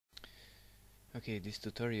Okay, this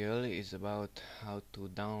tutorial is about how to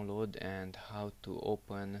download and how to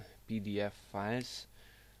open PDF files,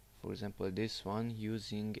 for example this one,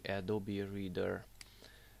 using Adobe Reader.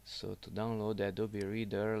 So to download Adobe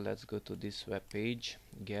Reader, let's go to this web page,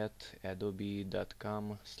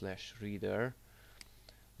 getadobe.com/reader.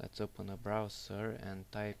 Let's open a browser and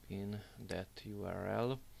type in that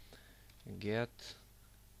URL,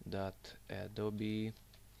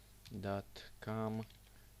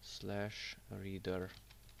 get.adobe.com/reader,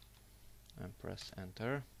 and press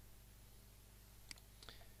enter.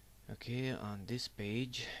 Okay, on this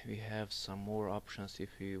page we have some more options if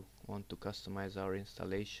we want to customize our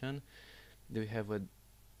installation. We have a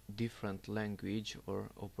different language or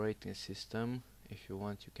operating system. If you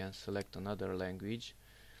want, you can select another language.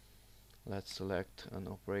 Let's select an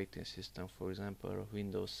operating system, for example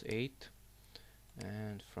Windows 8,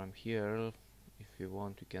 and from here, if you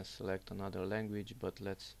want, we can select another language, but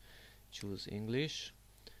let's choose English,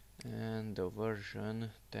 and the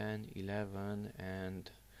version 10.11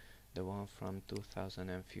 and the one from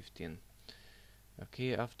 2015.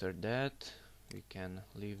 Okay, after that we can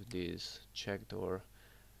leave this checked or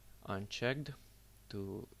unchecked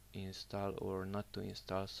to install or not to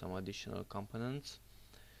install some additional components,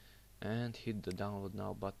 and hit the download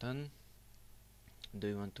now button. Do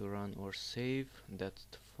you want to run or save? That's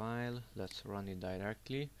the file. Let's run it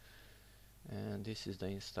directly. And this is the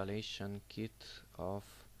installation kit of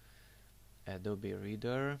Adobe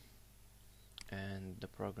Reader, and the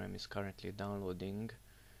program is currently downloading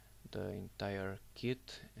the entire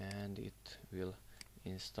kit, and it will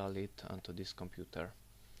install it onto this computer.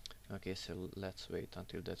 Okay, so let's wait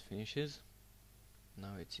until that finishes.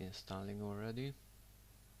 Now it's installing already.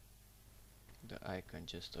 The icon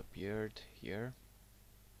just appeared here,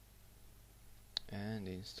 and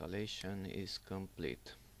the installation is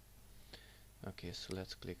complete. Okay, so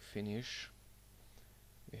let's click finish.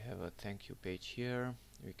 We have a thank you page here.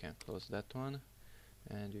 We can close that one,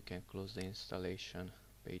 and we can close the installation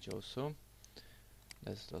page also.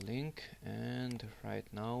 That's the link. And right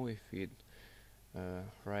now, if we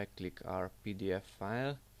right click our PDF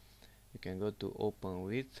file, you can go to open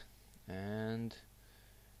with, and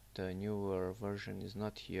the newer version is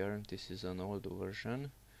not here. This is an old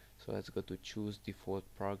version. So let's go to choose default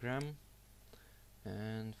program,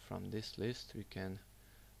 and from this list we can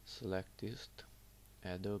select this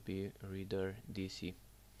Adobe Reader DC,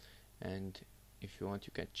 and if you want,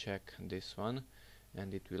 you can check this one,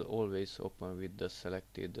 and it will always open with the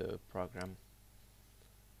selected program.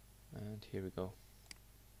 And here we go.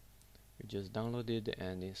 We just downloaded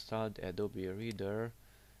and installed Adobe Reader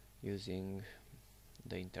using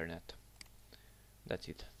the internet. That's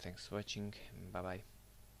it. Thanks for watching. Bye bye.